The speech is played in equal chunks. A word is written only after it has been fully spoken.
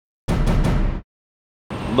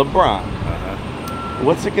LeBron.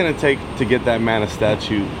 What's it gonna take to get that man a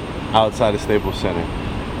statue outside of Staples Center?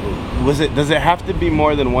 Does it have to be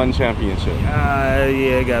more than one championship? Yeah,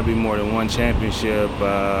 it gotta be more than one championship.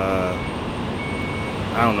 I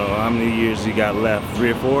don't know how many years he got left,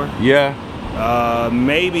 3 or 4? Yeah.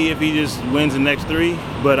 Maybe if he just wins the next 3,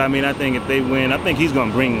 but I mean, I think if they win, I think he's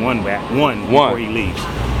gonna bring one back, one before he leaves.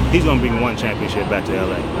 He's gonna bring one championship back to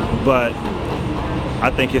LA, but I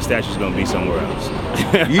think his statue's gonna be somewhere else.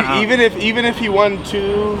 even if he won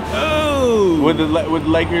 2 with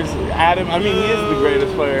Lakers, Adam. I mean, he is the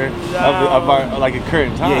greatest player of our like a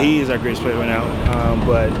current time. Yeah, he is our greatest player right now.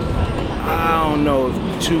 But I don't know if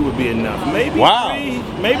 2 would be enough. Maybe 3.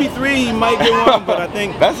 Maybe 3. He might get one, but I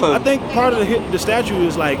think I think part of the statue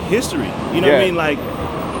is like history. You know what I mean? Like,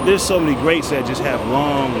 there's so many greats that just have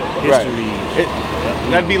long history. Right.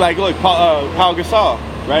 That'd be like, look, Pau Gasol,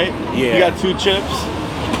 right? Yeah. He got 2 chips.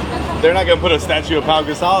 They're not gonna put a statue of Pau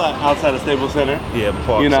Gasol outside of Staples Center. Yeah, but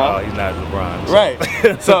Pau Gasol, he's not LeBron.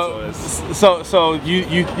 So. Right. So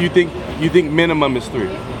you think minimum is 3?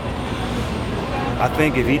 I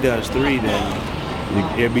think if he does 3,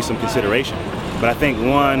 then there'd be some consideration. But I think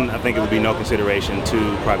 1, I think it would be no consideration.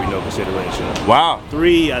 2, probably no consideration. Wow.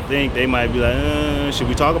 3, I think they might be like, should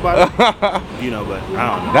we talk about it? You know, but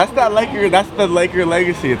I don't know. That's the Laker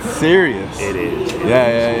legacy. It's serious. It is.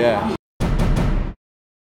 Yeah.